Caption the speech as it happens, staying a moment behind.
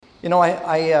You know,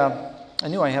 I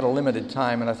knew I had a limited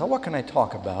time, and I thought, what can I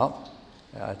talk about?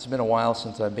 It's been a while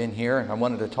since I've been here, and I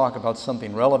wanted to talk about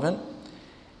something relevant.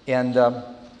 And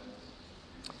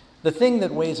the thing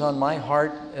that weighs on my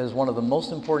heart as one of the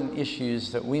most important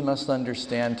issues that we must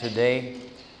understand today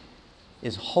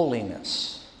is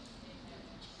holiness.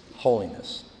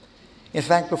 Holiness. In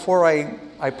fact, before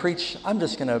I preach, I'm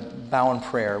just going to bow in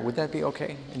prayer. Would that be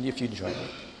okay? And if you'd join me.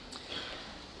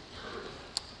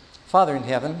 Father in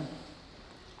heaven,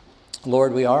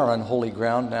 Lord, we are on holy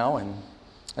ground now, and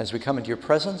as we come into your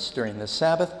presence during this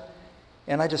Sabbath,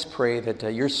 and I just pray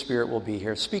that your Spirit will be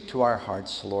here. Speak to our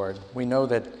hearts, Lord. We know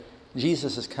that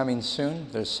Jesus is coming soon.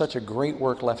 There's such a great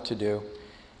work left to do,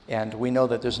 and we know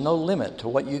that there's no limit to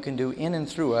what you can do in and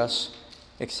through us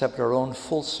except our own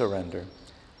full surrender.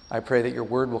 I pray that your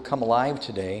word will come alive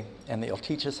today, and that you'll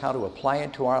teach us how to apply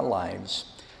it to our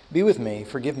lives. Be with me,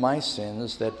 forgive my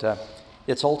sins, that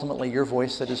it's ultimately your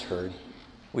voice that is heard.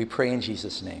 We pray in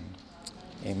Jesus' name.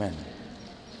 Amen.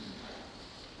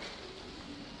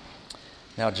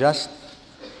 Now,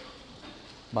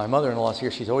 my mother-in-law's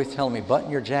here. She's always telling me, button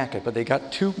your jacket, but they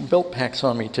got 2 belt packs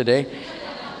on me today,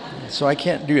 so I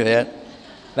can't do that.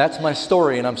 That's my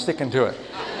story, and I'm sticking to it.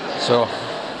 So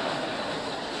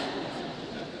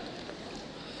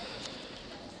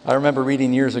I remember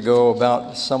reading years ago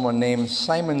about someone named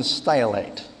Simon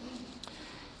Stylite.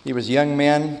 He was a young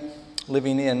man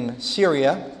living in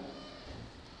Syria,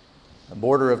 the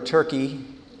border of Turkey,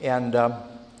 and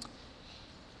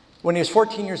when he was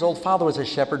 14 years old, father was a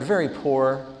shepherd, very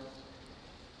poor.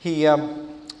 He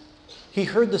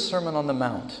heard the Sermon on the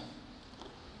Mount,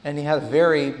 and he had a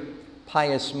very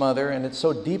pious mother, and it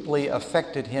so deeply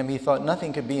affected him, he thought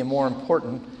nothing could be more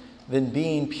important than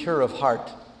being pure of heart.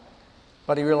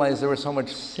 But he realized there was so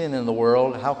much sin in the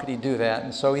world. How could he do that?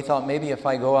 And so he thought, maybe if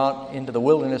I go out into the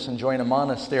wilderness and join a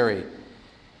monastery,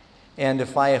 and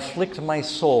if I afflict my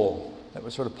soul, that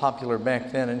was sort of popular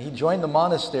back then, and he joined the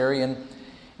monastery, and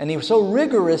he was so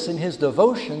rigorous in his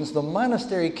devotions, the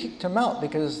monastery kicked him out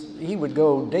because he would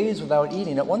go days without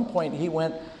eating. At one point,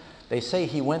 they say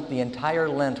he went the entire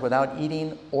Lent without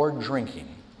eating or drinking.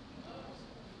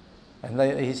 And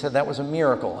he said that was a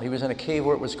miracle. He was in a cave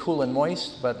where it was cool and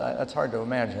moist, but that's hard to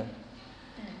imagine.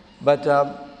 But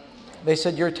they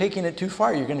said, you're taking it too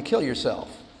far. You're going to kill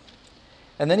yourself.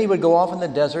 And then he would go off in the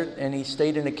desert, and he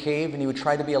stayed in a cave, and he would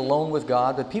try to be alone with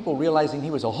God. But people, realizing he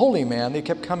was a holy man, they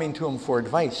kept coming to him for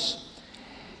advice.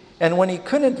 And when he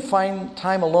couldn't find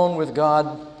time alone with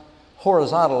God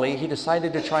horizontally, he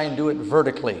decided to try and do it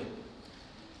vertically.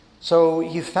 So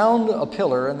he found a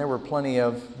pillar, and there were plenty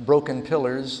of broken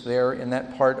pillars there in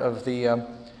that part of the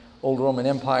old Roman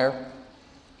Empire.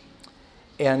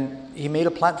 And he made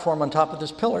a platform on top of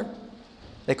this pillar.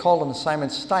 They called him Simon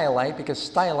Stylite because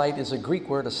stylite is a Greek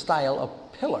word, a style,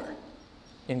 a pillar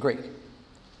in Greek.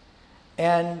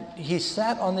 And he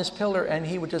sat on this pillar, and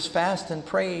he would just fast and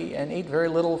pray and eat very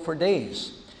little for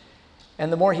days.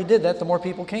 And the more he did that, the more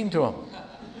people came to him.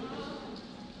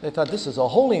 They thought, this is a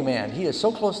holy man. He is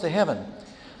so close to heaven.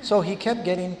 So he kept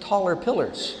getting taller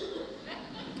pillars.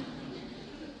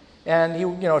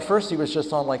 And at first he was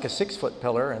just on like a 6-foot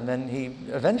pillar, and then he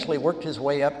eventually worked his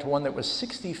way up to one that was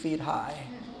 60 feet high.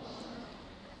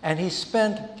 And he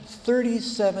spent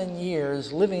 37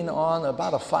 years living on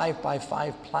about a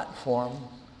 5-by-5 platform,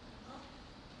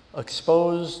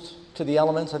 exposed to the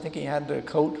elements. I think he had a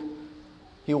coat.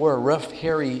 He wore a rough,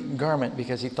 hairy garment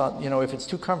because he thought, if it's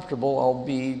too comfortable, I'll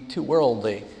be too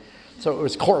worldly. So it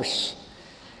was coarse.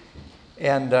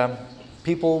 And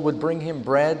people would bring him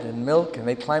bread and milk, and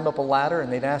they'd climb up a ladder,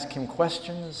 and they'd ask him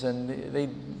questions, and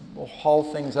they'd haul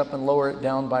things up and lower it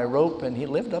down by rope, and he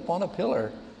lived up on a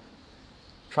pillar,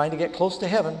 trying to get close to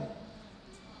heaven.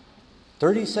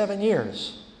 37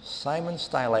 years, Simon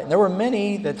Stylite. And there were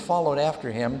many that followed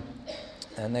after him,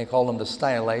 and they called them the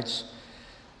Stylites.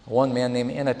 One man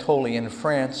named Anatole in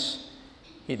France,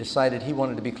 he decided he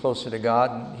wanted to be closer to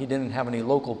God, and he didn't have any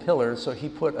local pillars, so he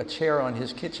put a chair on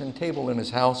his kitchen table in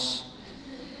his house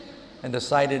and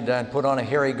decided to put on a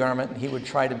hairy garment, and he would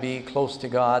try to be close to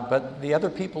God. But the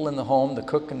other people in the home, the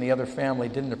cook and the other family,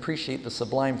 didn't appreciate the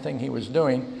sublime thing he was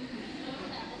doing,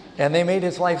 and they made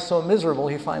his life so miserable,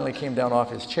 he finally came down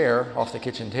off his chair, off the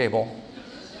kitchen table,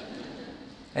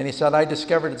 and he said, I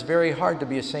discovered it's very hard to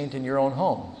be a saint in your own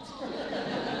home.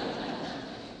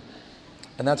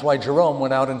 And that's why Jerome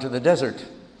went out into the desert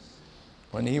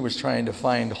when he was trying to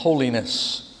find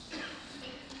holiness.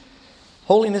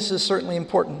 Holiness is certainly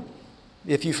important.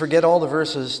 If you forget all the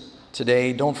verses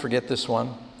today, don't forget this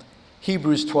one.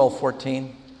 Hebrews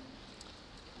 12:14.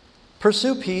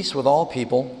 Pursue peace with all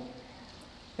people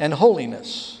and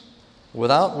holiness,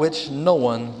 without which no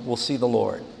one will see the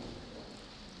Lord.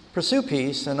 Pursue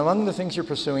peace, and among the things you're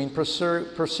pursuing,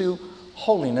 pursue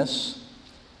holiness.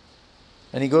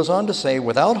 And he goes on to say,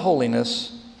 without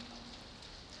holiness,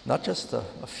 not just a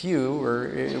few, or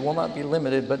it will not be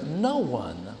limited, but no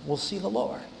one will see the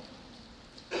Lord.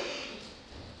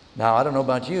 Now, I don't know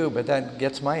about you, but that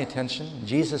gets my attention.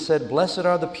 Jesus said, blessed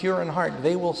are the pure in heart.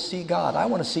 They will see God. I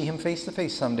want to see him face to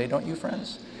face someday, don't you,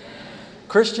 friends?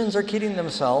 Christians are kidding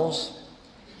themselves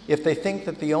if they think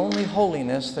that the only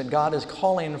holiness that God is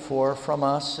calling for from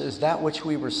us is that which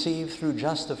we receive through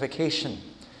justification.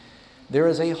 There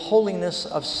is a holiness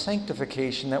of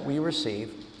sanctification that we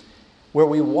receive, where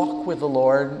we walk with the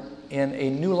Lord in a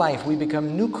new life. We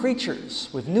become new creatures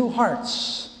with new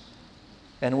hearts,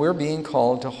 and we're being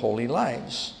called to holy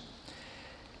lives.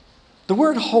 The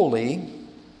word holy,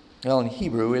 well, in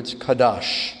Hebrew, it's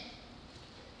kadosh.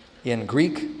 In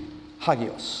Greek,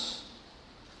 hagios.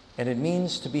 And it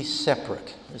means to be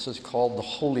separate. This is called the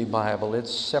Holy Bible.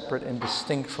 It's separate and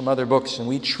distinct from other books, and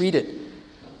we treat it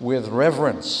with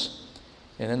reverence.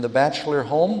 And in the Batchelor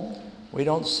home, we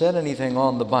don't set anything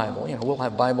on the Bible. You know, we'll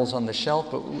have Bibles on the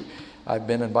shelf, but I've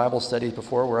been in Bible studies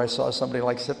before where I saw somebody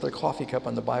like set their coffee cup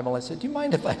on the Bible. I said, do you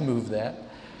mind if I move that?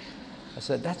 I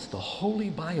said, that's the Holy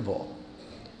Bible.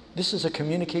 This is a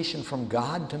communication from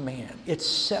God to man. It's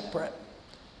separate.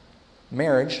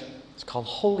 Marriage, it's called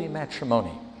holy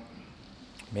matrimony.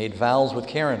 Made vows with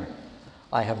Karen.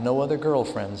 I have no other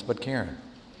girlfriends but Karen.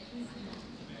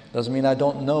 Doesn't mean I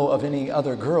don't know of any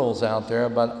other girls out there,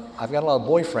 but I've got a lot of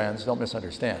boyfriends, don't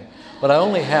misunderstand. But I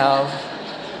only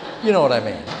have, you know what I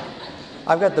mean.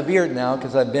 I've got the beard now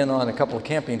because I've been on a couple of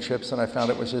camping trips and I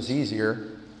found it was just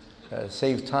easier,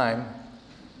 save time.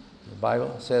 The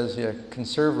Bible says you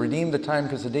conserve, redeem the time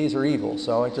because the days are evil.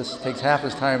 So it just takes half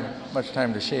as much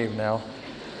time to shave now.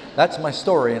 That's my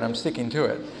story and I'm sticking to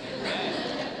it.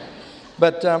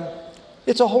 But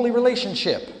it's a holy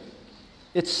relationship.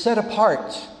 It's set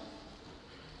apart.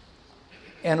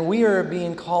 And we are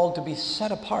being called to be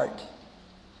set apart,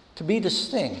 to be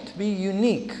distinct, to be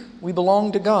unique. We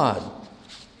belong to God.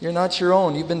 You're not your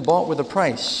own. You've been bought with a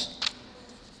price.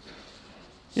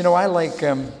 You know, I like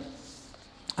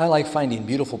finding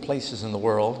beautiful places in the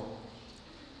world.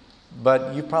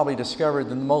 But you've probably discovered that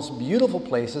the most beautiful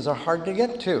places are hard to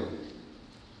get to.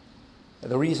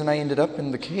 The reason I ended up in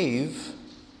the cave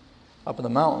up in the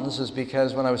mountains is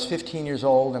because when I was 15 years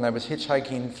old and I was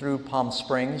hitchhiking through Palm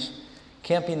Springs,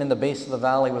 camping in the base of the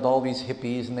valley with all these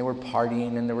hippies, and they were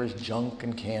partying and there was junk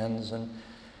and cans, and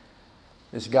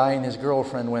this guy and his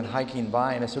girlfriend went hiking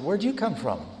by, and I said, where'd you come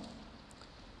from?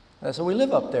 And I said, we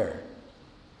live up there.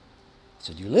 I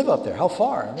said, you live up there? How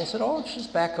far? And they said, oh, it's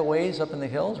just back a ways up in the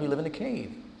hills. We live in a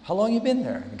cave. How long you been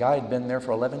there? The guy had been there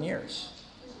for 11 years.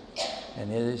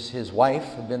 And his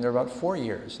wife had been there about 4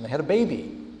 years, and they had a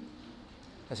baby.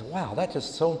 I said, wow, that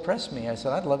just so impressed me. I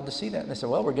said, I'd love to see that. And they said,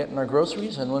 well, we're getting our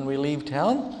groceries, and when we leave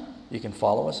town, you can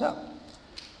follow us up.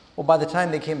 Well, by the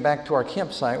time they came back to our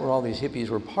campsite where all these hippies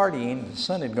were partying, the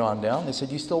sun had gone down, they said,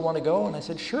 you still want to go? And I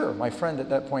said, sure. My friend at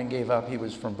that point gave up. He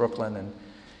was from Brooklyn, and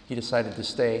he decided to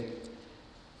stay.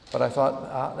 But I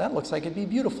thought, that looks like it'd be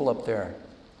beautiful up there.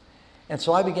 And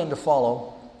so I began to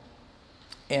follow,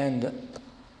 and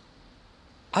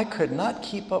I could not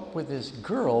keep up with this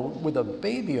girl with a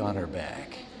baby on her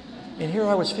back. And here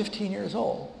I was 15 years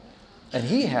old. And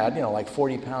he had, like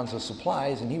 40 pounds of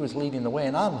supplies, and he was leading the way.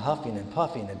 And I'm huffing and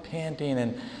puffing and panting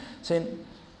and saying,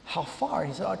 how far?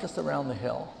 He said, oh, just around the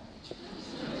hill.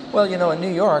 Well, in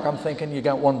New York, I'm thinking you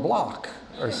got 1 block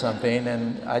or something.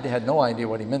 And I had no idea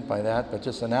what he meant by that. But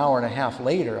just an hour and a half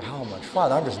later, how much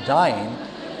fun. I'm just dying.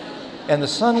 And the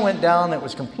sun went down. It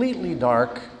was completely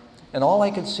dark. And all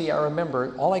I could see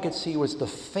was the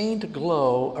faint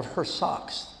glow of her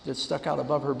socks that stuck out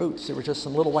above her boots. There were just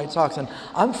some little white socks. And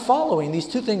I'm following these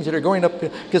 2 things that are going up,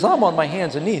 because I'm on my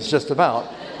hands and knees just about.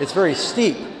 It's very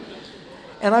steep.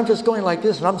 And I'm just going like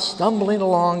this, and I'm stumbling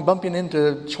along, bumping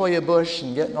into cholla bush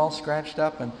and getting all scratched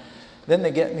up. And then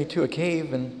they get me to a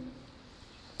cave, and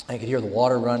I could hear the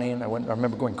water running. I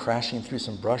remember going crashing through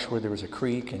some brush where there was a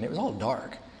creek, and it was all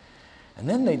dark. And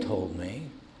then they told me,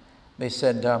 they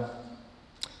said,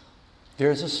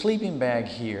 there's a sleeping bag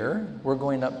here. We're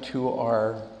going up to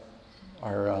our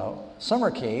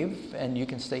summer cave, and you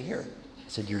can stay here. I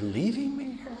said, you're leaving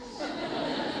me here?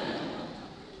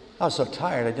 I was so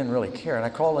tired, I didn't really care. And I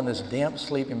crawled in this damp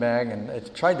sleeping bag, and I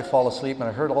tried to fall asleep, and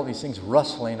I heard all these things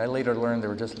rustling. I later learned they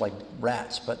were just like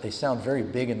rats, but they sound very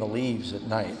big in the leaves at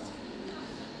night.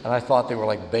 And I thought they were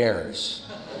like bears.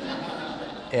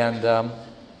 And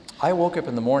I woke up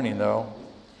in the morning, though,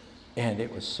 and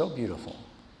it was so beautiful.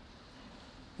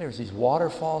 There's these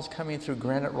waterfalls coming through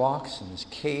granite rocks, and this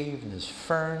cave, and there's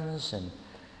ferns, and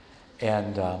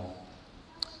a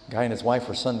guy and his wife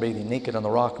were sunbathing naked on the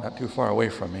rock not too far away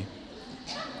from me.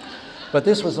 But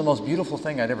this was the most beautiful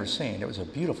thing I'd ever seen. It was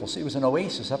it was an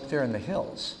oasis up there in the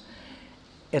hills.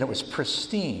 And it was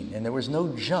pristine, and there was no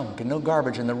junk and no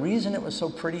garbage. And the reason it was so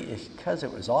pretty is because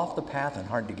it was off the path and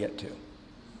hard to get to.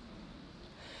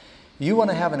 You want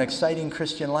to have an exciting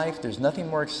Christian life? There's nothing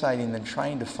more exciting than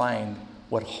trying to find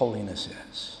what holiness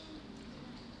is.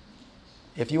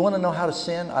 If you want to know how to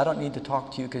sin, I don't need to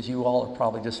talk to you because you all are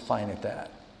probably just fine at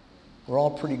that. We're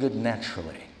all pretty good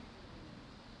naturally.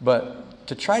 But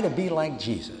to try to be like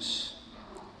Jesus,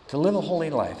 to live a holy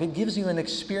life, it gives you an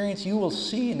experience. You will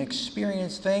see and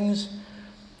experience things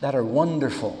that are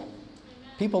wonderful.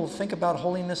 People think about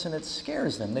holiness and it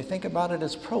scares them. They think about it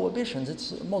as prohibitions. It's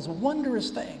the most wondrous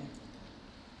thing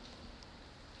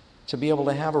to be able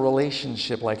to have a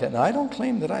relationship like that. Now, I don't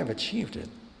claim that I've achieved it,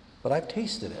 but I've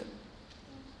tasted it.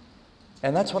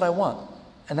 And that's what I want.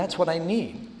 And that's what I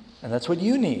need. And that's what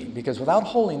you need. Because without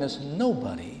holiness,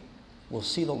 nobody will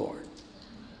see the Lord.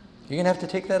 You're going to have to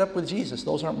take that up with Jesus.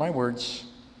 Those aren't my words.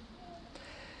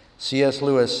 C.S.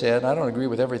 Lewis said, I don't agree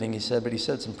with everything he said, but he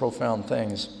said some profound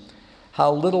things.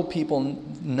 How little people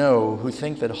know who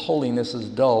think that holiness is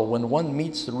dull. When one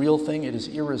meets the real thing, it is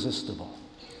irresistible.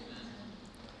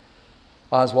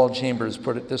 Oswald Chambers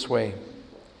put it this way: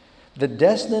 the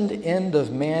destined end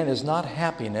of man is not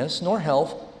happiness nor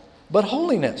health, but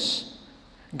holiness.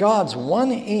 God's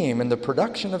one aim in the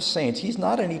production of saints. He's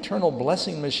not an eternal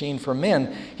blessing machine for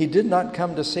men. He did not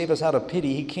come to save us out of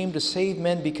pity. He came to save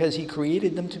men because he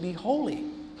created them to be holy.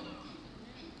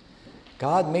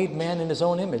 God made man in his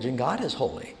own image, and God is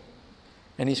holy.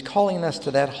 And he's calling us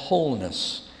to that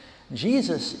wholeness.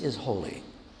 Jesus is holy.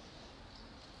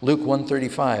 Luke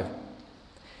 1:35.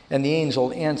 And the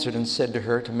angel answered and said to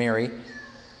her, to Mary,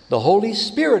 the Holy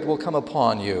Spirit will come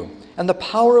upon you, and the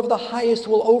power of the highest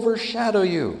will overshadow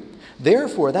you.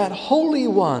 Therefore, that Holy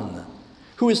One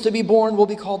who is to be born will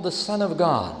be called the Son of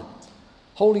God.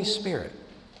 Holy Spirit,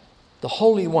 the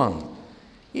Holy One.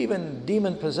 Even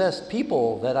demon-possessed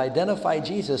people that identify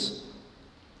Jesus,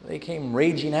 they came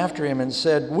raging after him and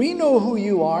said, we know who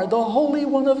you are, the Holy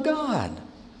One of God.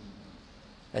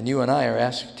 And you and I are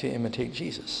asked to imitate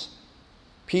Jesus.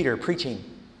 Peter preaching,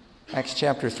 Acts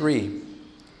chapter 3,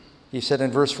 he said in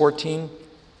verse 14,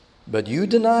 but you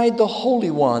denied the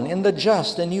Holy One and the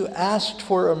just, and you asked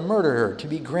for a murderer to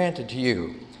be granted to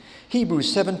you.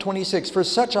 Hebrews 7:26, for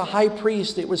such a high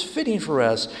priest it was fitting for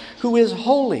us, who is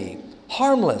holy,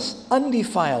 harmless,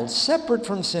 undefiled, separate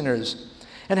from sinners,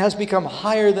 and has become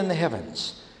higher than the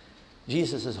heavens.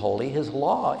 Jesus is holy. His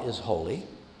law is holy.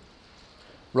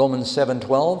 Romans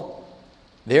 7:12,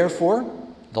 therefore,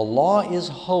 the law is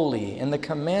holy, and the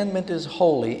commandment is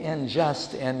holy and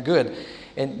just and good.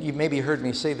 And you maybe heard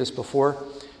me say this before,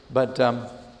 but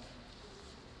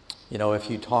if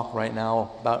you talk right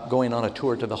now about going on a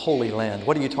tour to the Holy Land,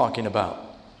 what are you talking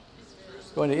about?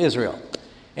 Going to Israel.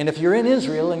 And if you're in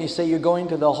Israel and you say you're going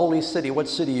to the holy city, what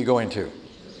city are you going to?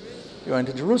 You're going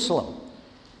to Jerusalem.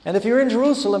 And if you're in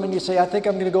Jerusalem and you say, I think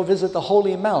I'm going to go visit the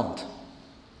Holy Mount,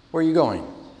 where are you going?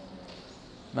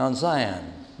 Mount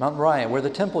Zion. Mount Moriah, where the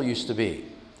temple used to be.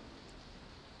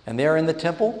 And there in the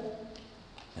temple,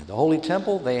 at the holy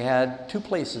temple, they had two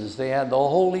places. They had the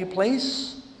holy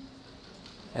place,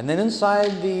 and then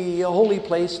inside the holy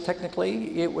place,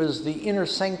 technically, it was the inner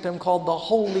sanctum called the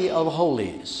Holy of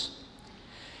Holies.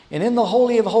 And in the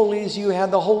Holy of Holies, you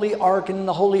had the Holy Ark, and in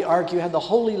the Holy Ark, you had the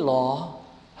Holy Law.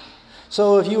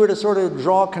 So if you were to sort of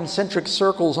draw concentric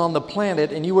circles on the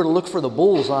planet, and you were to look for the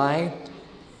bullseye,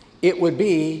 it would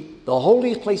be the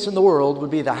holiest place in the world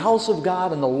would be the house of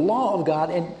God and the law of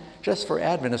God. And just for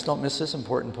Adventists, don't miss this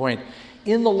important point.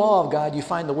 In the law of God, you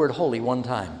find the word holy one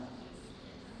time.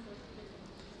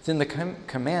 It's in the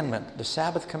commandment, the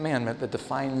Sabbath commandment, that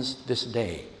defines this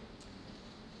day.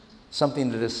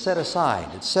 Something that is set aside,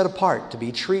 it's set apart to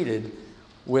be treated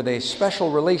with a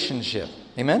special relationship.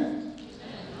 Amen?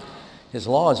 His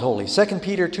law is holy. 2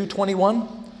 Peter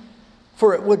 2:21.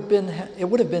 For it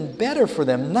would have been better for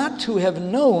them not to have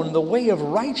known the way of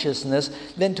righteousness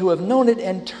than to have known it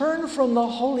and turned from the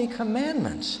holy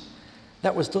commandments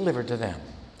that was delivered to them.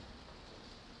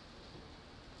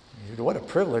 What a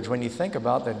privilege when you think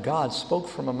about that God spoke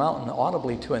from a mountain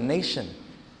audibly to a nation.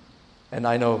 And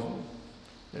I know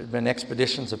there have been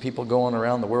expeditions of people going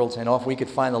around the world saying, if we could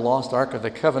find the lost Ark of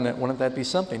the Covenant, wouldn't that be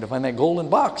something to find that golden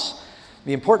box?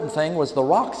 The important thing was the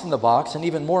rocks in the box, and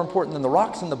even more important than the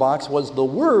rocks in the box was the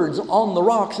words on the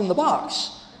rocks in the box,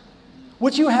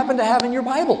 which you happen to have in your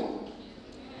Bible.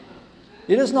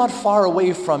 It is not far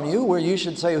away from you where you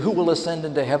should say, who will ascend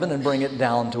into heaven and bring it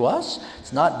down to us?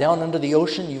 It's not down into the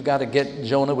ocean. You've got to get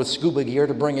Jonah with scuba gear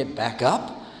to bring it back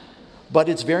up. But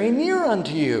it's very near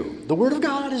unto you. The Word of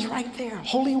God is right there.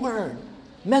 Holy Word.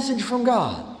 Message from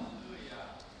God.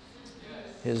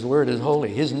 His Word is holy.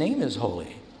 His name is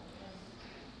holy.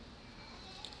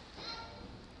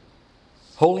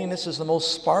 Holiness is the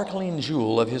most sparkling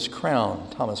jewel of His crown,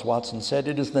 Thomas Watson said.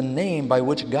 It is the name by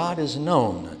which God is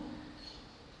known.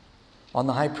 On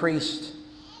the high priest,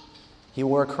 he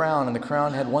wore a crown, and the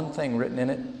crown had one thing written in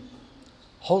it: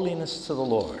 holiness to the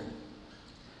Lord.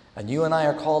 And you and I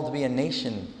are called to be a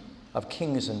nation of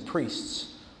kings and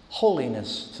priests.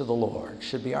 Holiness to the Lord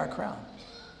should be our crown.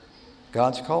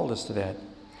 God's called us to that.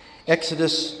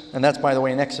 Exodus, and that's, by the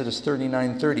way, in Exodus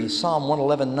 39:30, Psalm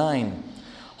 111:9.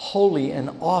 Holy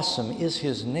and awesome is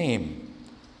His name.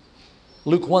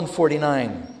 Luke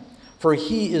 1:49. For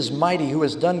He is mighty who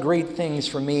has done great things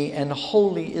for me, and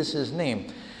holy is His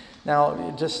name.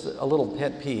 Now, just a little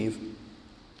pet peeve.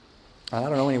 I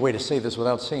don't know any way to say this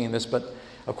without saying this, but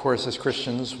of course, as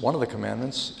Christians, one of the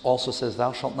commandments also says,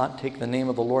 thou shalt not take the name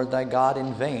of the Lord thy God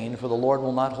in vain, for the Lord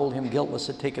will not hold him guiltless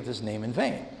that taketh his name in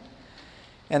vain.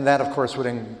 And that, of course, would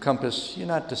encompass you're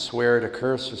not to swear, to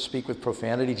curse, or speak with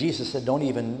profanity. Jesus said, don't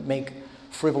even make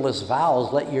frivolous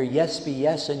vows. Let your yes be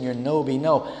yes and your no be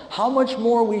no. How much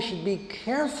more we should be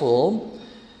careful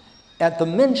at the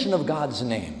mention of God's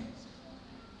name.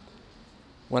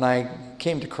 When I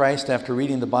came to Christ after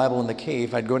reading the Bible in the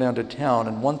cave, I'd go down to town,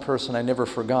 and one person I never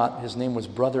forgot, his name was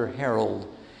Brother Harold,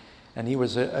 and he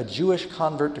was a Jewish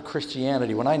convert to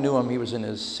Christianity. When I knew him, he was in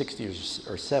his 60s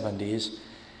or 70s.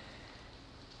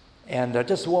 And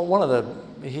just one of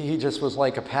the, he just was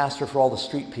like a pastor for all the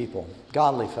street people.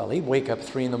 Godly fellow. He'd wake up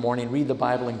 3 in the morning, read the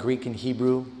Bible in Greek and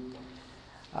Hebrew.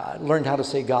 Learned how to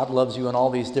say God loves you in all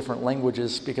these different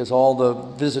languages, because all the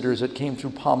visitors that came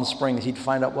through Palm Springs, he'd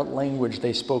find out what language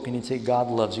they spoke and he'd say God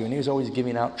loves you. And he was always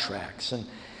giving out tracts.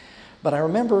 But I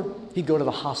remember he'd go to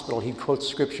the hospital. He'd quote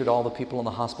scripture to all the people in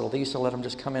the hospital. They used to let him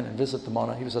just come in and visit them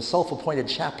on. He was a self-appointed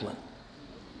chaplain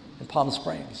in Palm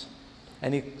Springs.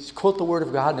 And he'd quote the Word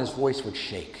of God and his voice would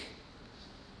shake,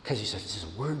 because he said, this is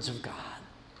words of God.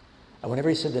 And whenever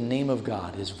he said the name of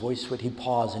God, his voice he'd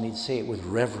pause and he'd say it with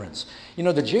reverence. You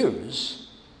know, the Jews,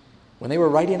 when they were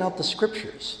writing out the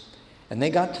scriptures and they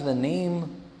got to the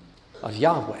name of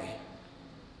Yahweh,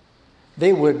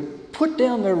 they would put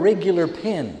down their regular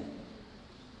pen.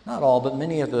 Not all, but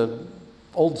many of the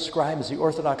old scribes, the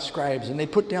Orthodox scribes, and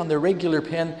they'd put down their regular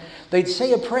pen. They'd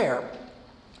say a prayer.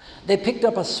 They picked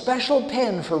up a special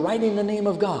pen for writing the name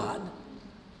of God.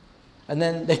 And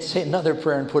then they'd say another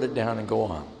prayer and put it down and go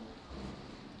on.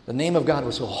 The name of God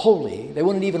was so holy, they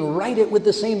wouldn't even write it with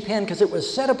the same pen because it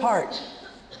was set apart.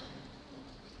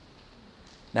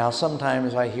 Now,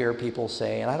 sometimes I hear people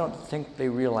say, and I don't think they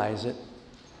realize it,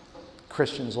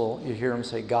 Christians you hear them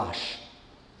say, gosh.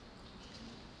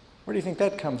 Where do you think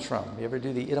that comes from? You ever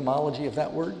do the etymology of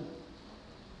that word?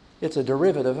 It's a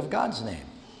derivative of God's name.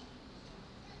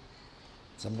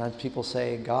 Sometimes people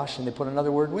say gosh and they put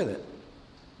another word with it.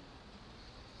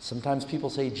 Sometimes people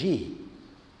say gee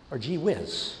or gee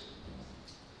whiz.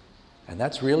 And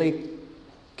that's really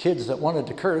kids that wanted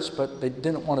to curse, but they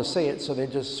didn't want to say it, so they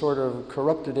just sort of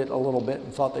corrupted it a little bit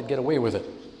and thought they'd get away with it.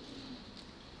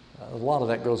 A lot of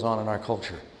that goes on in our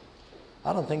culture.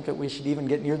 I don't think that we should even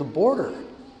get near the border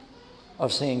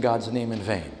of saying God's name in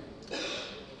vain.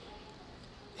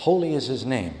 Holy is His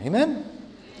name. Amen?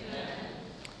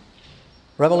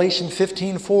 Revelation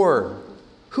 15:4,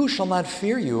 who shall not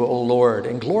fear you, O Lord,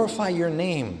 and glorify your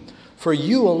name? For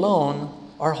you alone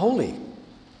are holy.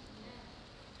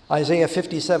 Isaiah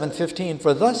 57:15,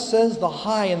 for thus says the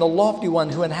high and the lofty one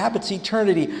who inhabits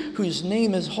eternity, whose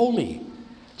name is holy.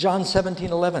 John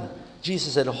 17:11,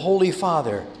 Jesus said, Holy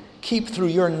Father, keep through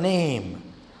your name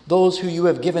those who you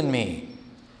have given me,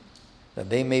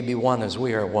 that they may be one as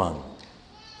we are one.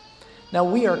 Now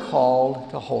we are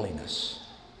called to holiness.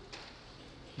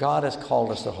 God has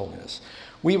called us to holiness.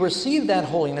 We receive that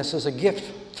holiness as a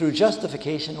gift through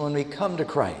justification when we come to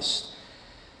Christ.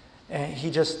 And he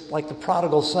just, like the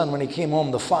prodigal son, when he came home,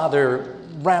 the father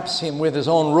wraps him with his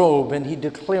own robe and he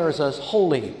declares us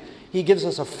holy. He gives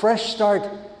us a fresh start.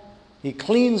 He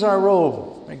cleans our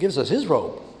robe and gives us his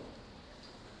robe.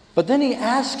 But then he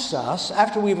asks us,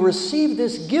 after we've received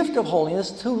this gift of holiness,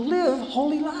 to live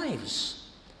holy lives,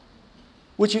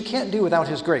 which you can't do without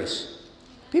his grace.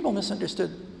 People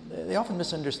they often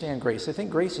misunderstand grace. They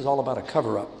think grace is all about a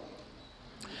cover-up.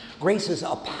 Grace is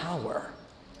a power.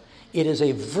 It is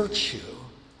a virtue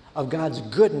of God's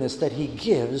goodness that he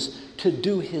gives to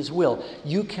do his will.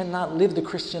 You cannot live the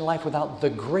Christian life without the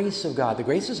grace of God. The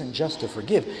grace isn't just to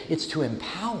forgive, it's to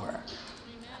empower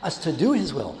us to do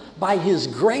his will. By his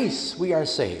grace we are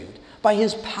saved. By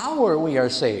his power we are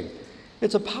saved.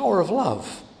 It's a power of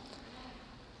love.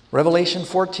 Revelation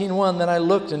 14:1, then I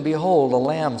looked, and behold, a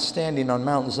Lamb standing on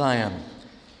Mount Zion,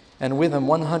 and with him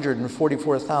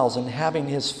 144,000, having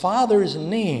his Father's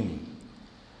name.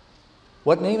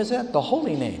 What name is that? The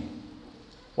holy name.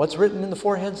 What's written in the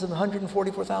foreheads of the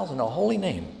 144,000? A holy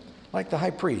name, like the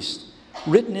high priest,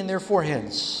 written in their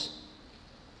foreheads.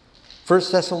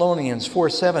 1 Thessalonians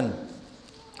 4:7,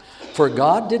 for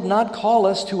God did not call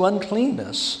us to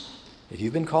uncleanness. If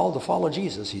you've been called to follow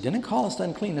Jesus, he didn't call us to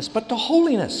uncleanness, but to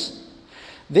holiness.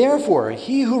 Therefore,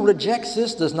 he who rejects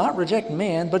this does not reject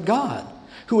man, but God,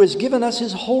 who has given us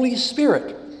his Holy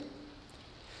Spirit.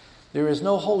 There is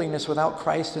no holiness without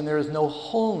Christ, and there is no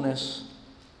wholeness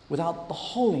without the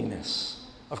holiness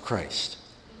of Christ.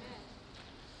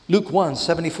 Luke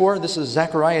 1:74, this is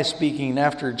Zechariah speaking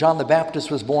after John the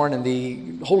Baptist was born and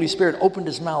the Holy Spirit opened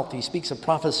his mouth. He speaks of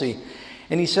prophecy,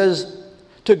 and he says,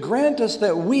 to grant us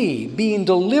that we, being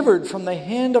delivered from the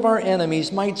hand of our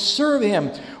enemies, might serve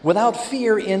him without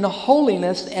fear in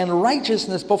holiness and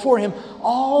righteousness before him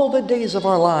all the days of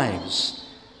our lives.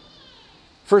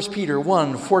 1 Peter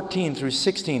 1:14 through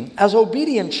 16, as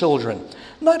obedient children,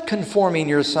 not conforming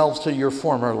yourselves to your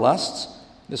former lusts.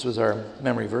 This was our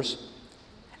memory verse.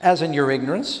 As in your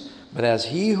ignorance, but as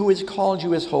he who has called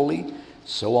you is holy,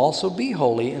 so also be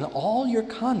holy in all your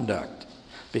conduct.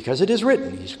 Because it is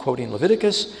written, he's quoting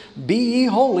Leviticus, be ye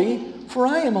holy, for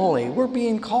I am holy. We're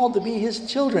being called to be his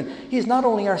children. He's not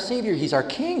only our Savior, he's our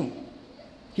King.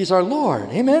 He's our Lord.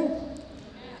 Amen?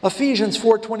 Ephesians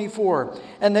 4:24,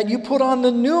 and that you put on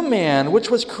the new man, which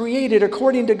was created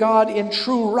according to God in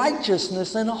true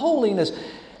righteousness and holiness.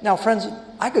 Now, friends,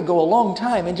 I could go a long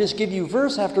time and just give you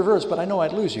verse after verse, but I know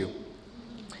I'd lose you,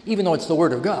 even though it's the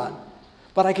Word of God.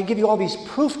 But I could give you all these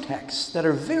proof texts that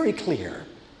are very clear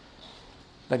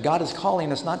that God is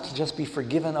calling us not to just be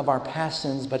forgiven of our past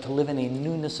sins, but to live in a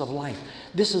newness of life.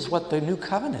 This is what the new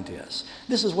covenant is.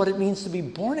 This is what it means to be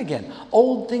born again.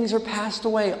 Old things are passed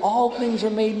away. All things are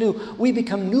made new. We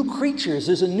become new creatures.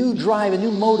 There's a new drive, a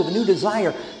new motive, a new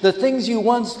desire. The things you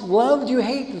once loved, you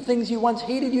hate. The things you once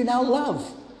hated, you now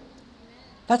love.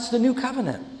 That's the new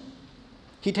covenant.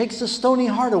 He takes the stony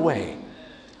heart away.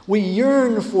 We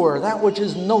yearn for that which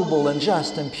is noble and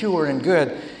just and pure and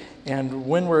good. And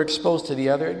when we're exposed to the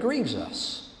other, it grieves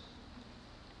us.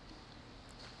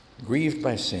 Grieved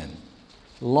by sin.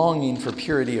 Longing for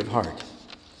purity of heart.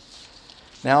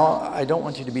 Now, I don't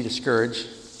want you to be discouraged.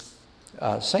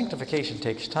 Sanctification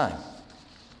takes time.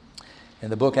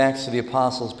 In the book Acts of the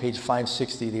Apostles, page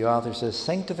 560, the author says,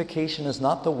 sanctification is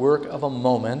not the work of a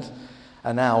moment,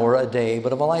 an hour, a day,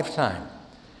 but of a lifetime.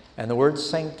 And the word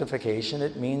sanctification,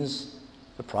 it means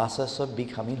the process of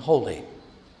becoming holy.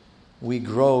 We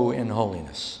grow in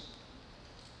holiness.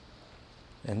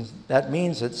 And that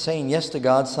means that saying yes to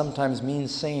God sometimes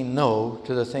means saying no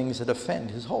to the things that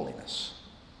offend his holiness.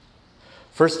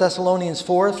 1 Thessalonians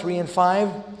 4:3 and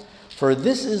 5, for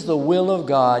this is the will of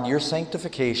God, your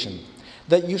sanctification,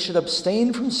 that you should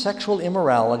abstain from sexual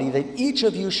immorality, that each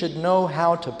of you should know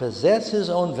how to possess his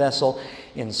own vessel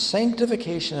in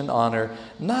sanctification and honor,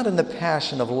 not in the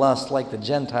passion of lust like the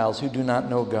Gentiles who do not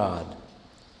know God.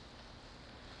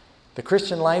 The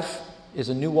Christian life is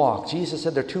a new walk. Jesus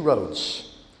said there are two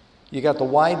roads. You got the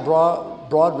wide,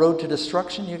 broad road to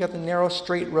destruction. You got the narrow,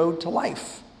 straight road to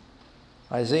life.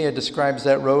 Isaiah describes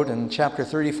that road in chapter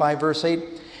 35, verse 8.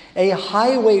 A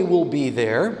highway will be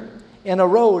there, and a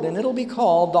road, and it'll be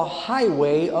called the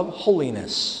highway of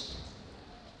holiness.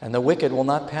 And the wicked will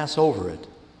not pass over it.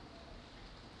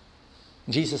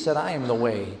 Jesus said, I am the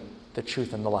way, the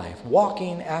truth, and the life.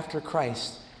 Walking after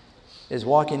Christ is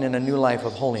walking in a new life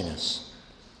of holiness.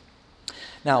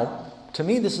 Now, to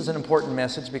me, this is an important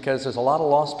message because there's a lot of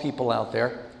lost people out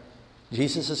there.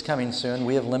 Jesus is coming soon.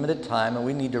 We have limited time, and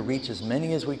we need to reach as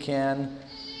many as we can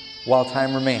while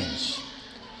time remains.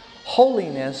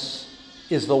 Holiness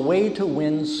is the way to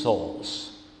win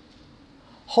souls.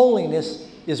 Holiness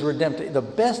is redemptive. The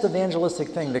best evangelistic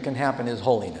thing that can happen is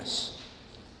holiness.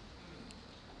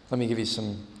 Let me give you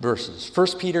some verses.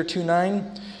 1 Peter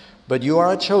 2:9, but you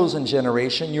are a chosen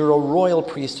generation, you're a royal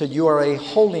priesthood, you are a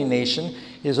holy nation,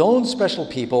 his own special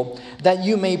people, that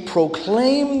you may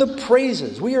proclaim the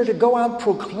praises. We are to go out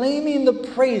proclaiming the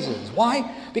praises. Why?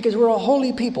 Because we're a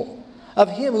holy people of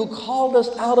him who called us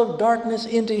out of darkness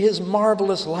into his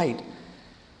marvelous light.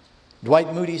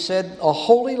 Dwight Moody said, a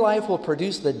holy life will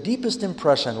produce the deepest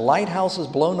impression. Lighthouses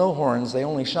blow no horns, they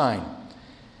only shine.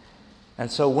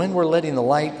 And so when we're letting the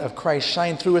light of Christ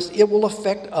shine through us, it will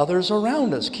affect others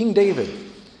around us. King David,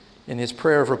 in his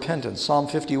prayer of repentance, Psalm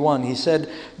 51, he said,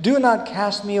 "Do not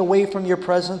cast me away from your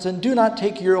presence, and do not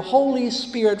take your Holy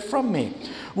Spirit from me.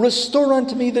 Restore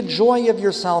unto me the joy of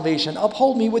your salvation.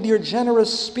 Uphold me with your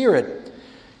generous spirit."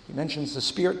 He mentions the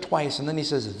Spirit twice, and then he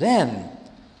says, "Then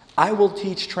I will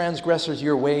teach transgressors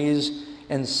your ways,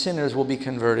 and sinners will be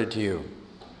converted to you."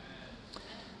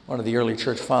 One of the early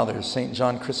church fathers, St.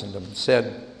 John Chrysostom,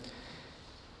 said,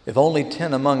 "If only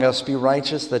 10 among us be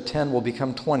righteous, the 10 will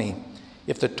become 20.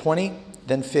 If the 20,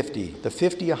 then 50. The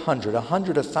 50, 100.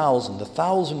 100, 1,000. The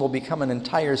 1,000 will become an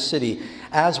entire city.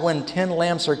 As when 10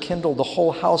 lamps are kindled, the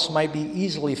whole house might be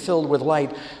easily filled with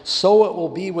light, so it will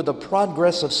be with the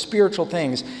progress of spiritual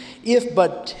things. If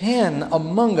but 10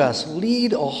 among us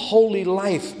lead a holy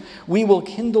life, we will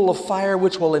kindle a fire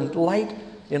which will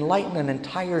enlighten an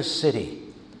entire city."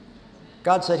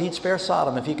 God said he'd spare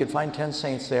Sodom if he could find 10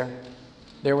 saints there.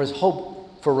 There was hope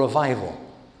for revival.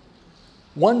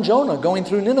 One Jonah going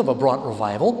through Nineveh brought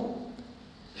revival.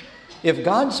 If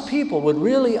God's people would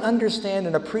really understand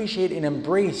and appreciate and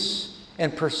embrace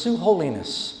and pursue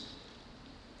holiness,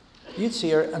 you'd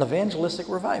see an evangelistic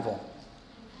revival.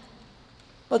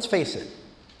 Let's face it.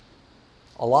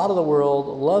 A lot of the world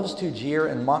loves to jeer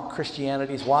and mock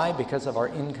Christianities. Why? Because of our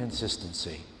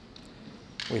inconsistency.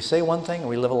 We say one thing and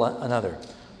we live another.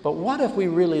 But what if we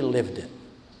really lived it?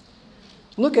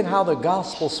 Look at how the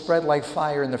gospel spread like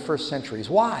fire in the first centuries.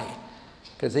 Why?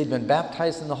 Because they'd been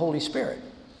baptized in the Holy Spirit.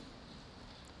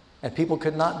 And people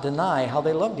could not deny how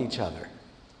they loved each other.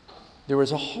 There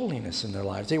was a holiness in their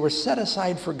lives. They were set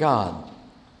aside for God.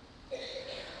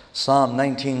 Psalm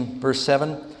 19, verse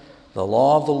 7, "The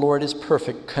law of the Lord is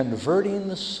perfect, converting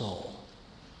the soul."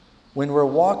 When we're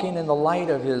walking in the light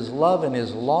of his love and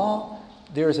his law,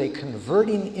 there's a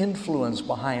converting influence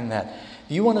behind that.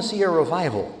 If you want to see a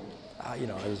revival,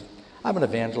 I'm an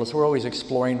evangelist. We're always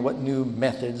exploring what new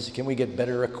methods, can we get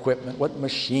better equipment, what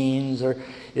machines, or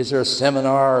is there a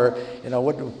seminar, or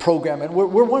what program. And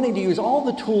we're wanting to use all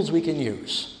the tools we can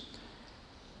use.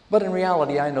 But in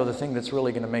reality, I know the thing that's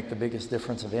really going to make the biggest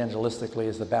difference evangelistically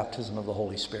is the baptism of the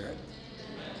Holy Spirit.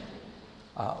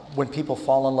 When people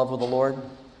fall in love with the Lord,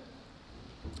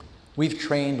 we've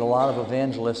trained a lot of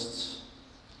evangelists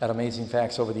at Amazing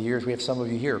Facts over the years. We have some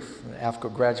of you here, AFCO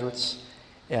graduates,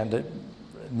 and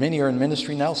many are in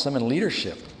ministry now, some in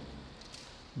leadership.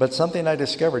 But something I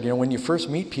discovered, when you first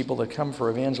meet people that come for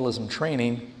evangelism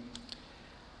training,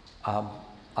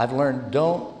 I've learned,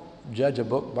 don't judge a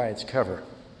book by its cover.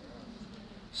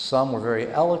 Some were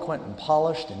very eloquent and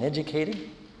polished and educated,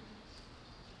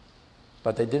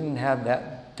 but they didn't have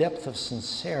that depth of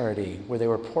sincerity where they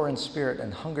were poor in spirit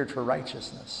and hungered for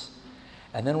righteousness.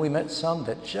 And then we met some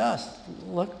that just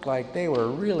looked like they were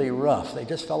really rough. They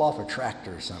just fell off a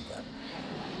tractor or something.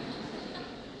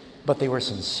 But they were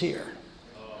sincere.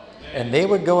 And they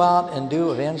would go out and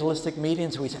do evangelistic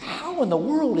meetings. We said, how in the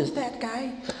world is that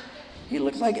guy? He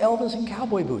looks like Elvis in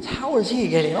cowboy boots. How is he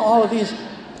getting all of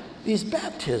these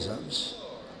baptisms?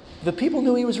 The people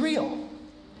knew he was real.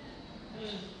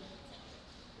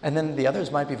 And then the others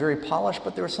might be very polished,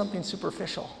 but there was something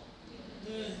superficial.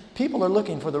 People are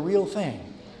looking for the real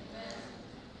thing.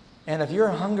 And if you're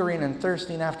hungering and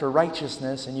thirsting after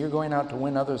righteousness and you're going out to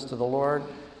win others to the Lord,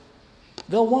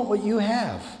 they'll want what you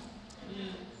have.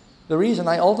 The reason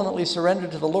I ultimately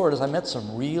surrendered to the Lord is I met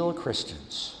some real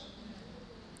Christians.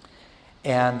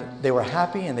 And they were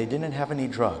happy and they didn't have any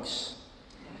drugs.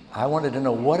 I wanted to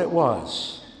know what it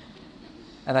was.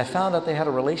 And I found out they had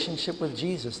a relationship with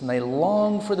Jesus, and they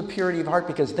longed for the purity of heart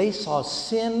because they saw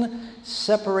sin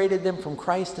separated them from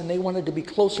Christ, and they wanted to be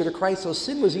closer to Christ, so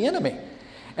sin was the enemy.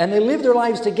 And they lived their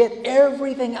lives to get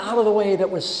everything out of the way that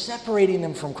was separating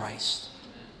them from Christ.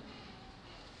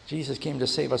 Jesus came to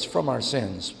save us from our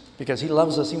sins because he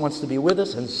loves us, he wants to be with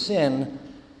us, and sin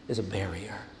is a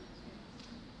barrier.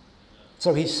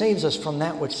 So he saves us from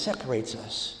that which separates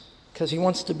us because he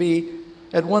wants to be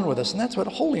at one with us. And that's what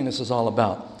holiness is all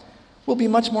about. We'll be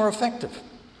much more effective.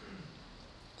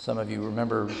 Some of you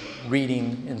remember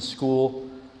reading in school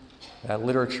that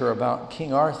literature about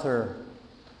King Arthur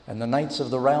and the Knights of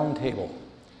the Round Table.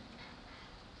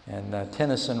 And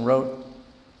Tennyson wrote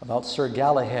about Sir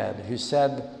Galahad, who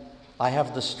said, "I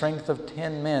have the strength of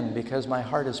 10 men because my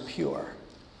heart is pure."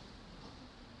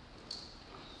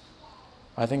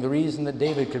 I think the reason that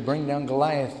David could bring down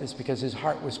Goliath is because his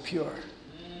heart was pure.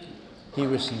 He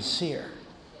was sincere.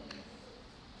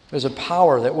 There's a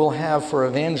power that we'll have for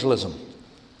evangelism.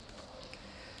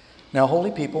 Now,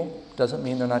 holy people doesn't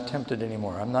mean they're not tempted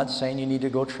anymore. I'm not saying you need to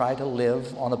go try to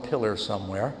live on a pillar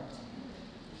somewhere,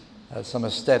 some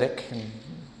aesthetic, and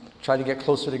try to get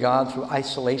closer to God through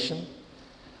isolation.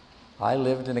 I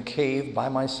lived in a cave by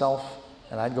myself,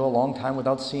 and I'd go a long time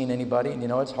without seeing anybody. And you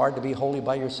know, it's hard to be holy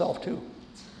by yourself, too.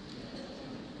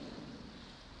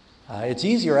 It's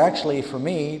easier, actually, for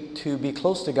me to be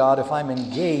close to God if I'm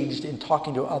engaged in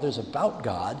talking to others about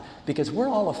God, because we're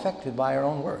all affected by our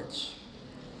own words.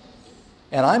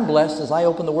 And I'm blessed as I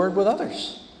open the Word with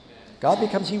others. God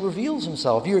becomes, He reveals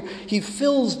Himself. He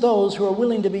fills those who are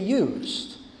willing to be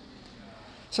used.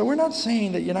 So we're not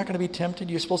saying that you're not going to be tempted.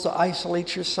 You're supposed to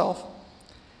isolate yourself.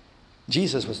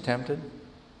 Jesus was tempted.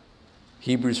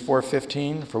 Hebrews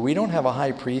 4:15, for we don't have a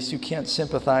high priest who can't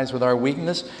sympathize with our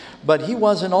weakness, but He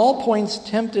was in all points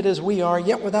tempted as we are,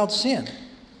 yet without sin.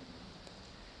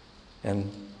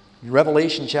 And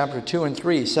Revelation chapter 2 and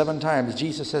 3, 7 times,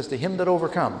 Jesus says, to him that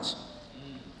overcomes.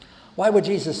 Why would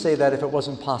Jesus say that if it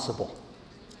wasn't possible?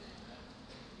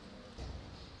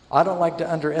 I don't like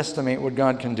to underestimate what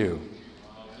God can do.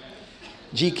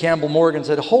 G. Campbell Morgan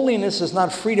said, holiness is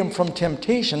not freedom from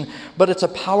temptation, but it's a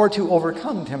power to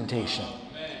overcome temptation.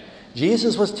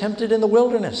 Jesus was tempted in the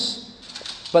wilderness,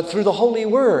 but through the Holy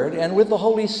Word and with the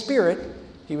Holy Spirit,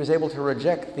 He was able to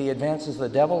reject the advances of the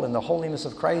devil, and the holiness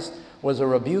of Christ was a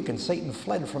rebuke, and Satan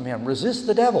fled from Him. Resist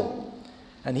the devil,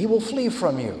 and he will flee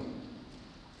from you.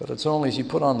 But it's only as you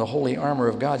put on the holy armor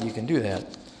of God you can do that.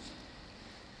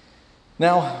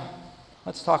 Now,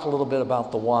 let's talk a little bit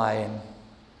about the why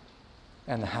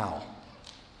and how.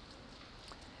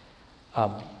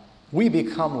 We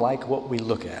become like what we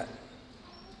look at.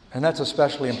 And that's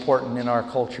especially important in our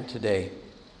culture today.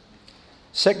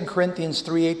 2 Corinthians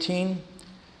 3:18,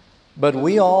 but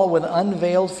we all with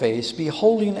unveiled face,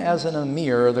 beholding as in a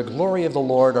mirror the glory of the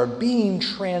Lord, are being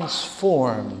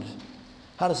transformed.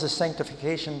 How does this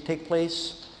sanctification take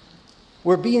place?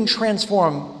 We're being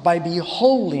transformed by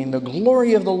beholding the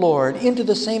glory of the Lord into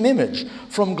the same image,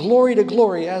 from glory to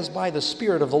glory, as by the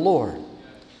Spirit of the Lord.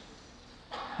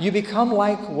 You become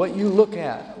like what you look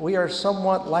at. We are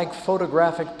somewhat like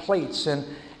photographic plates, and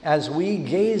as we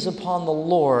gaze upon the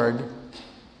Lord,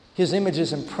 His image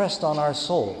is impressed on our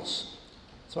souls.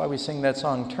 That's why we sing that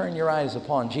song, Turn Your Eyes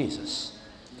Upon Jesus.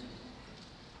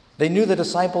 They knew the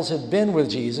disciples had been with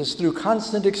Jesus through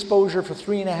constant exposure for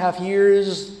 3.5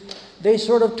 years. They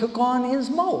sort of took on His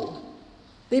mold.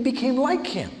 They became like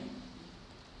Him.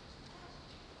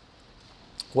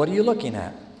 What are you looking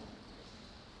at?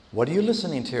 What are you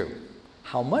listening to?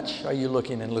 How much are you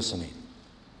looking and listening?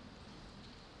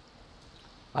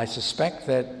 I suspect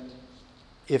that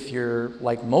if you're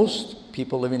like most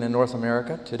people living in North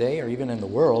America today, or even in the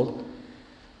world,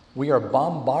 we are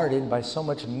bombarded by so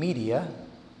much media.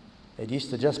 It used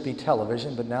to just be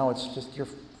television, but now it's just your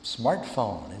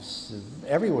smartphone. It's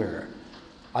everywhere.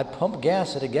 I pump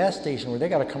gas at a gas station where they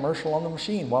got a commercial on the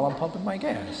machine while I'm pumping my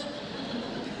gas.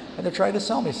 And they're trying to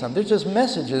sell me something. There's just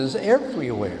messages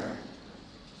everywhere.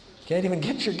 Can't even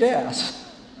get your gas.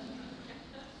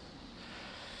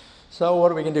 So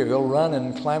what are we going to do? Go run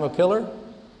and climb a pillar?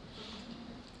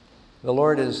 The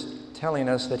Lord is telling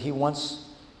us that He wants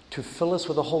to fill us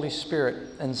with the Holy Spirit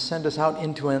and send us out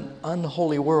into an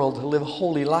unholy world to live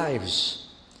holy lives.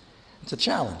 It's a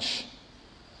challenge.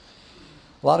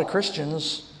 A lot of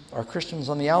Christians are Christians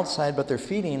on the outside, but they're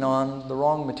feeding on the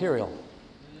wrong material.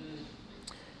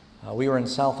 We were in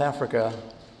South Africa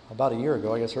about a year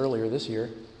ago, I guess earlier this year.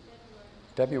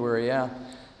 February, yeah.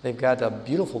 They've got a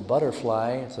beautiful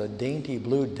butterfly. It's a dainty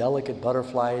blue, delicate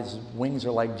butterfly. Its wings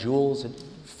are like jewels. It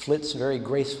flits very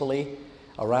gracefully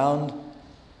around.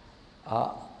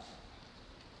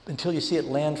 Until you see it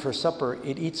land for supper,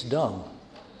 it eats dung.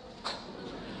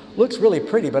 Looks really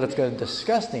pretty, but it's got a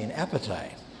disgusting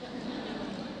appetite.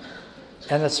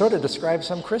 And it sort of describes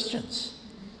some Christians.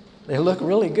 They look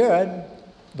really good,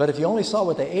 but if you only saw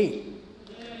what they ate.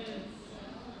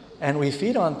 And we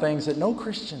feed on things that no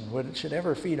Christian should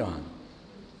ever feed on.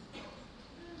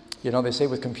 You know, they say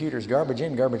with computers, garbage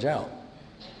in, garbage out.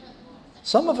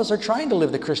 Some of us are trying to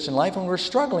live the Christian life and we're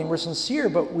struggling, we're sincere,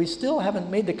 but we still haven't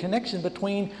made the connection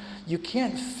between you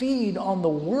can't feed on the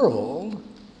world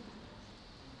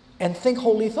and think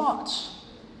holy thoughts.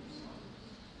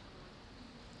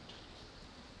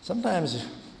 Sometimes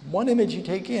one image you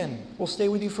take in will stay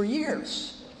with you for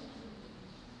years.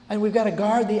 And we've got to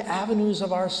guard the avenues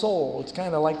of our soul. It's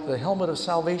kind of like the helmet of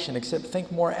salvation, except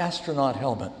think more astronaut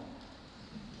helmet.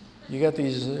 You got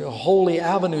these holy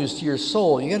avenues to your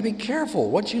soul. You got to be careful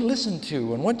what you listen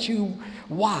to and what you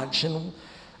watch. And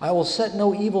I will set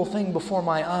no evil thing before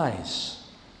my eyes.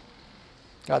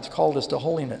 God's called us to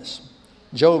holiness.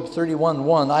 Job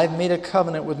 31:1, I've made a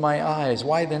covenant with my eyes.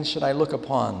 Why then should I look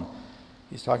upon?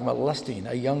 He's talking about lusting,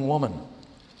 a young woman.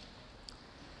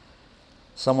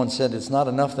 Someone said it's not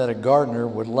enough that a gardener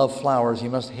would love flowers, he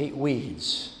must hate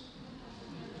weeds,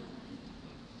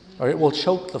 or it will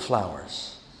choke the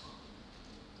flowers.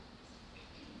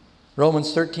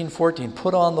 Romans 13:14,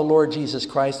 put on the Lord Jesus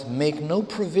Christ, make no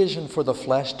provision for the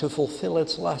flesh to fulfill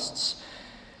its lusts.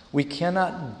 We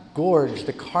cannot gorge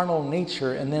the carnal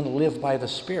nature and then live by the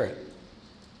Spirit.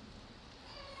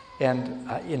 And,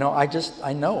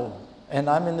 I know. And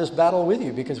I'm in this battle with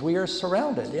you because we are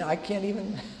surrounded. Yeah, I can't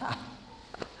even.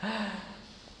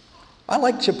 I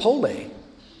like Chipotle.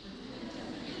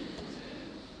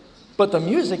 But the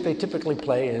music they typically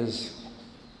play is,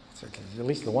 at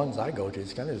least the ones I go to,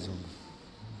 it's kind of some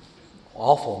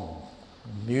awful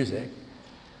music.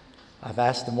 I've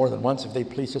asked them more than once if they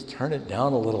please just turn it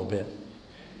down a little bit.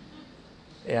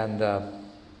 And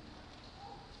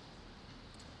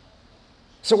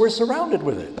so we're surrounded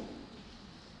with it.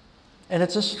 And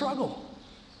it's a struggle.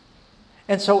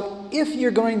 And so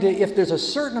if there's a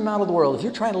certain amount of the world, if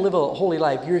you're trying to live a holy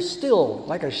life, you're still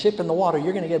like a ship in the water,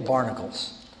 you're going to get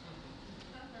barnacles.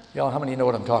 Y'all, how many know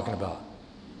what I'm talking about?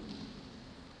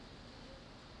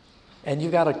 And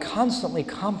you've got to constantly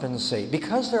compensate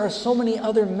because there are so many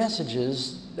other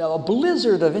messages. A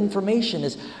blizzard of information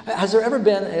has there ever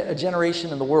been a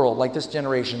generation in the world like this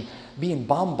generation being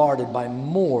bombarded by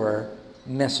more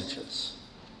messages?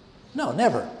 No,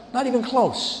 never. Not even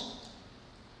close.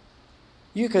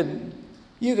 You could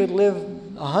live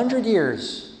 100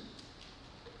 years,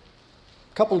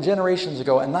 a couple of generations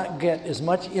ago, and not get as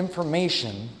much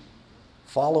information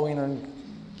following and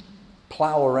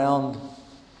plow around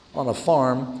on a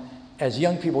farm as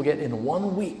young people get in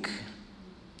 1 week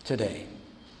today.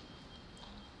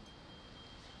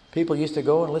 People used to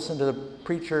go and listen to the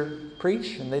preacher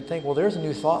preach, and they'd think, well, there's a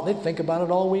new thought. They'd think about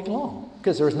it all week long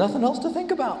because there was nothing else to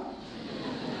think about.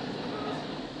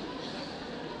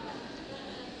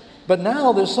 But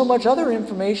now there's so much other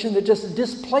information that just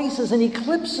displaces and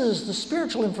eclipses the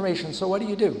spiritual information. So what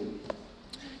do?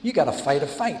 You got to fight a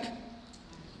fight.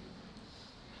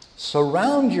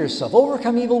 Surround yourself.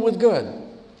 Overcome evil with good.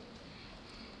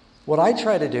 What I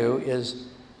try to do is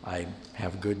I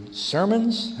have good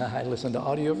sermons. I listen to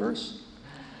audioverse.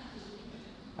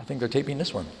 I think they're taping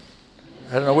this one.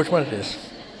 I don't know which one it is.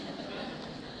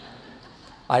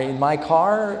 In my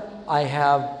car, I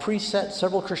have preset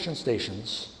several Christian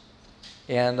stations.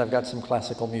 And I've got some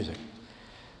classical music.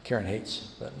 Karen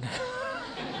hates,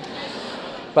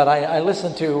 but I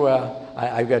listen to.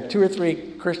 I've got 2 or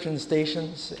 3 Christian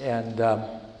stations, and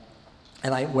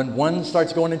when one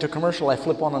starts going into commercial, I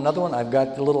flip on another one. I've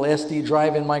got the little SD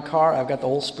drive in my car. I've got the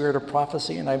whole Spirit of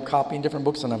Prophecy, and I'm copying different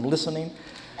books, and I'm listening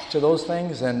to those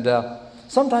things. And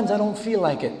sometimes I don't feel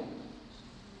like it.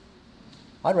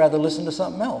 I'd rather listen to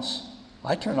something else.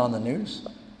 I turn on the news.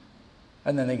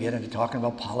 And then they get into talking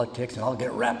about politics, and I'll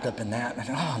get wrapped up in that. And I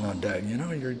say, oh, no, Doug,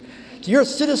 you're a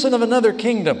citizen of another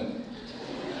kingdom.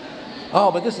 Oh,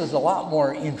 but this is a lot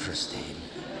more interesting.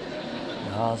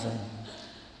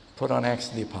 Put on Acts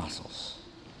of the Apostles.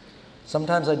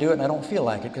 Sometimes I do it and I don't feel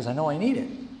like it because I know I need it.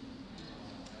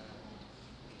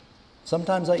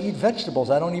 Sometimes I eat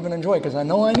vegetables I don't even enjoy because I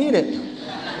know I need it.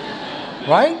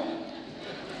 Right?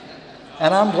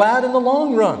 And I'm glad in the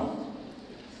long run.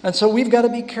 And so we've got to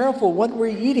be careful what we're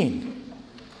eating.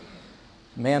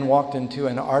 A man walked into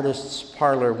an artist's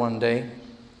parlor one day,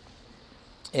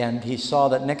 and he saw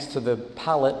that next to the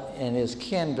palette in his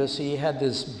canvas, he had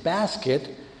this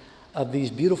basket of these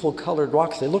beautiful colored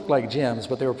rocks. They looked like gems,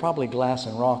 but they were probably glass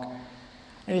and rock.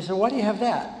 And he said, why do you have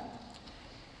that?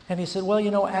 And he said,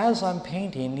 well, as I'm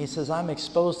painting, he says, I'm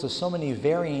exposed to so many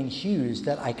varying hues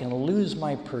that I can lose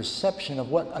my perception of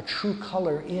what a true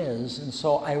color is. And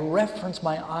so I reference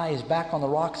my eyes back on the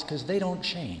rocks because they don't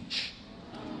change.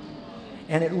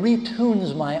 And it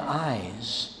retunes my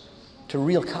eyes to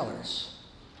real colors.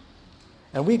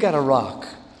 And we got a rock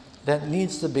that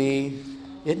needs to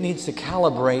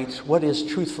calibrate what is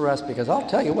truth for us, because I'll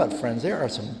tell you what, friends, there are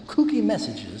some kooky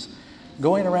messages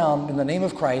going around in the name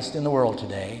of Christ in the world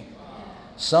today.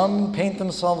 Some paint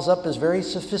themselves up as very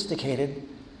sophisticated,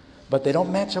 but they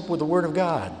don't match up with the Word of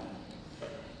God.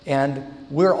 And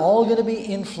we're all going to be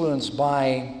influenced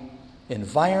by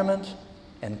environment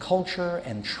and culture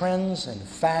and trends and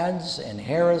fads and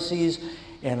heresies.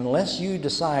 And unless you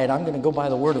decide, I'm going to go by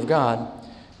the Word of God,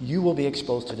 you will be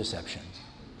exposed to deception.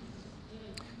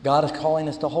 God is calling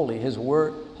us to holiness.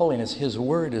 His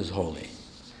Word is holy.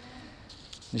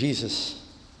 Jesus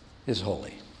is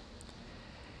holy.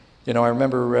 I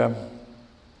remember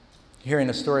hearing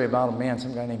a story about a man,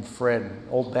 some guy named Fred,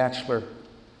 old bachelor,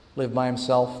 lived by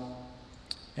himself.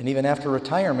 And even after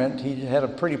retirement, he had a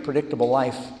pretty predictable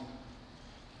life.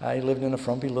 He lived in a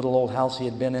frumpy little old house he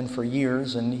had been in for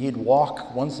years, and he'd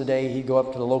walk once a day. He'd go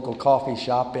up to the local coffee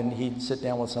shop, and he'd sit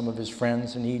down with some of his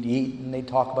friends, and he'd eat, and they'd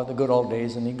talk about the good old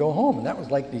days, and he'd go home. And that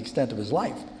was like the extent of his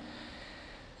life.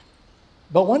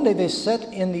 But one day they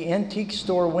sat in the antique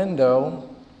store window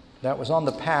that was on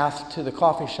the path to the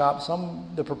coffee shop.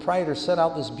 The proprietor set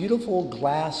out this beautiful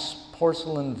glass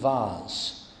porcelain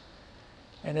vase,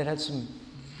 and it had some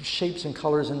shapes and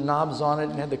colors and knobs on it,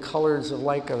 and had the colors of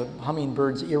like a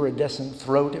hummingbird's iridescent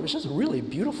throat. It was just really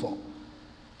beautiful.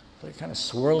 They're kind of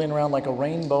swirling around like a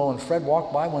rainbow, and Fred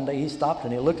walked by one day. He stopped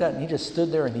and he looked at it, and he just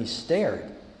stood there and he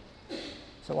stared.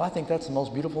 So I think that's the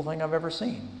most beautiful thing I've ever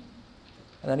seen.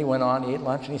 And then he went on, he ate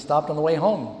lunch, and he stopped on the way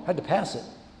home. Had to pass it,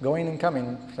 going and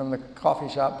coming from the coffee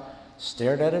shop,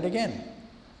 stared at it again.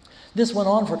 This went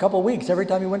on for a couple of weeks. Every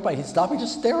time he went by, he'd stop, he'd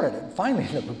just stare at it. Finally,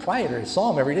 the proprietor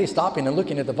saw him every day stopping and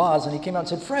looking at the vase, and he came out and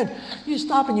said, "Fred, you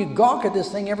stop and you gawk at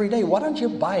this thing every day. Why don't you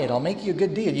buy it? I'll make you a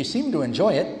good deal. You seem to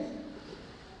enjoy it."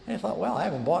 And I thought, well, I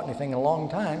haven't bought anything in a long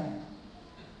time.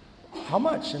 How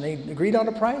much? And they agreed on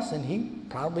a price, and he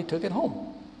probably took it home.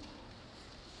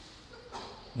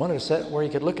 Wanted to sit where he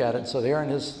could look at it, so there in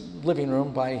his living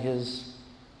room by his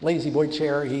lazy boy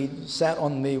chair, he sat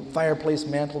on the fireplace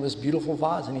mantle, this beautiful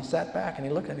vase, and he sat back and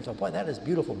he looked at it and he thought, boy, that is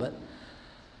beautiful, but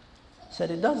said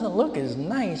it doesn't look as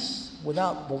nice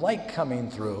without the light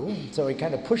coming through. So he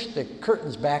kind of pushed the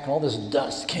curtains back, and all this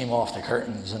dust came off the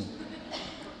curtains. And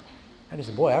he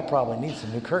said, boy, I probably need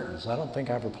some new curtains. I don't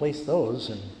think I've replaced those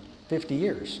in 50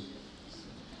 years.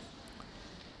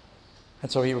 And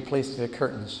so he replaced the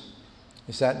curtains.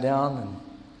 He sat down, and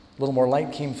a little more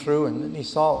light came through, and then he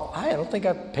saw, I don't think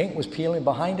that paint was peeling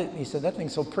behind it. He said, that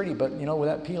thing's so pretty, but you know, with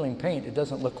that peeling paint, it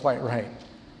doesn't look quite right.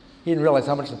 He didn't realize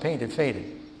how much the paint had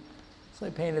faded. So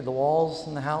they painted the walls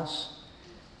in the house.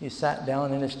 He sat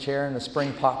down in his chair, and the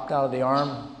spring popped out of the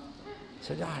arm. He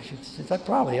said, gosh,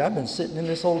 I've been sitting in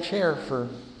this old chair for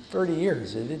 30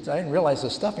 years. I didn't realize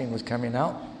the stuffing was coming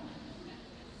out.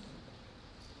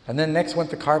 And then next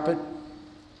went the carpet.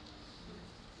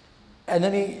 And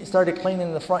then he started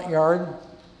cleaning the front yard.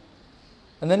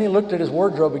 And then he looked at his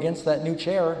wardrobe against that new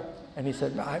chair, and he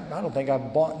said, I don't think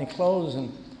I've bought any clothes.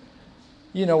 And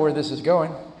you know where this is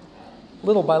going.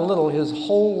 Little by little, his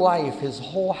whole life, his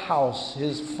whole house,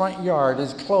 his front yard,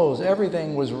 his clothes,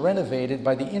 everything was renovated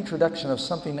by the introduction of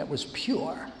something that was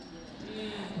pure.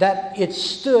 That it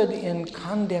stood in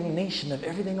condemnation of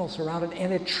everything else around it,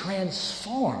 and it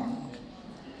transformed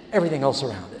everything else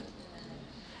around it.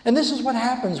 And this is what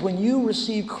happens when you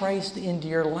receive Christ into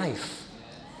your life.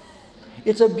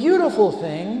 It's a beautiful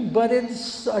thing, but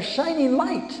it's a shining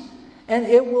light. And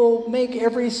it will make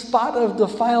every spot of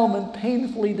defilement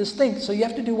painfully distinct. So you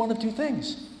have to do one of two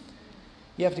things.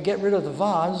 You have to get rid of the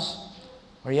vase,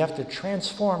 or you have to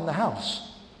transform the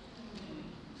house.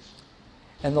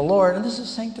 And the Lord, and this is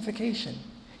sanctification,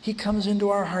 He comes into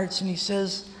our hearts and He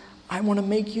says, I want to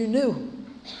make you new.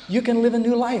 You can live a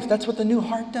new life. That's what the new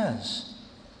heart does.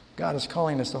 God is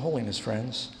calling us to holiness,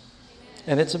 friends.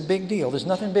 And it's a big deal. There's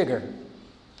nothing bigger.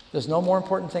 There's no more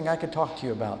important thing I could talk to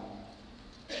you about.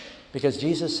 Because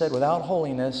Jesus said, without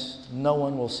holiness, no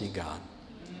one will see God.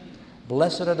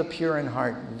 Blessed are the pure in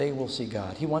heart, they will see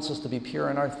God. He wants us to be pure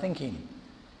in our thinking.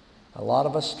 A lot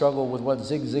of us struggle with what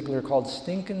Zig Ziglar called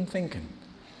stinking thinking.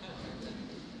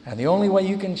 And the only way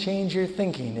you can change your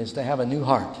thinking is to have a new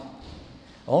heart.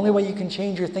 The only way you can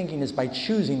change your thinking is by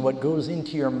choosing what goes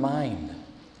into your mind.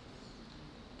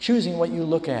 Choosing what you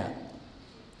look at.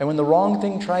 And when the wrong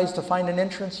thing tries to find an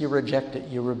entrance, you reject it,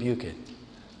 you rebuke it.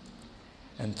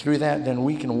 And through that, then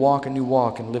we can walk a new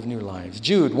walk and live new lives.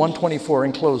 Jude 1:24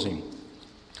 in closing.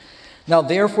 Now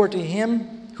therefore to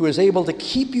Him who is able to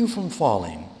keep you from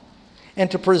falling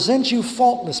and to present you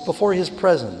faultless before His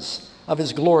presence of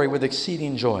His glory with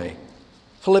exceeding joy.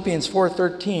 Philippians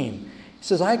 4:13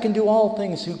 says, I can do all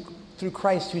things through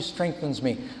Christ who strengthens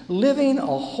me. Living a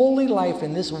holy life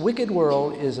in this wicked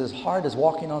world is as hard as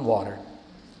walking on water.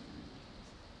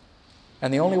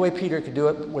 And the only way Peter could do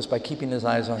it was by keeping his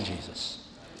eyes on Jesus.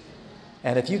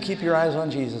 And if you keep your eyes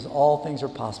on Jesus, all things are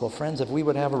possible. Friends, if we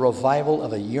would have a revival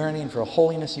of a yearning for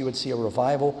holiness, you would see a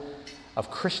revival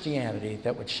of Christianity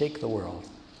that would shake the world.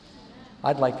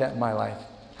 I'd like that in my life.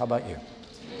 How about you?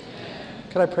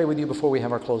 Could I pray with you before we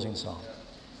have our closing song?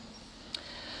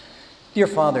 Dear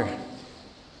Father,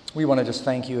 we want to just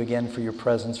thank you again for your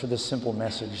presence, for this simple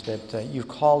message that you've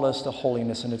called us to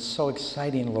holiness, and it's so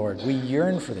exciting, Lord. We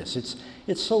yearn for this.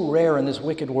 It's so rare in this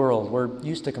wicked world. We're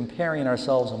used to comparing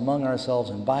ourselves among ourselves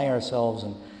and by ourselves,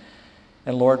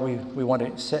 and Lord, we want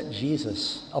to set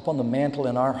Jesus up on the mantle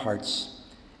in our hearts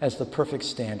as the perfect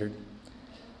standard.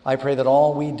 I pray that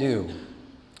all we do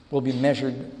will be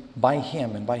measured by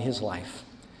him and by his life.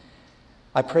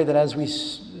 I pray that as we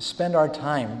spend our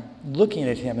time looking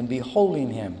at him and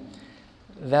beholding him,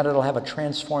 that it'll have a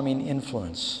transforming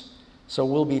influence. So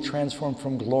we'll be transformed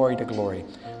from glory to glory.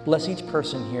 Bless each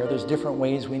person here. There's different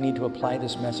ways we need to apply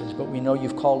this message, but we know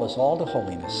you've called us all to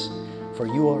holiness, for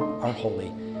you are holy.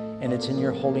 And it's in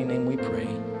your holy name we pray.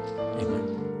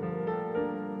 Amen.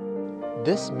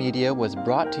 This media was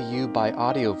brought to you by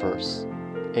Audioverse,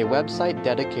 a website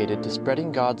dedicated to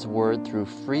spreading God's Word through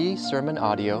free sermon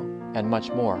audio and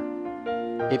much more.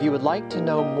 If you would like to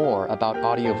know more about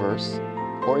Audioverse,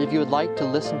 or if you would like to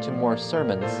listen to more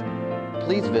sermons,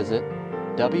 please visit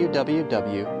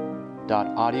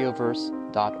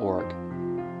www.audioverse.org.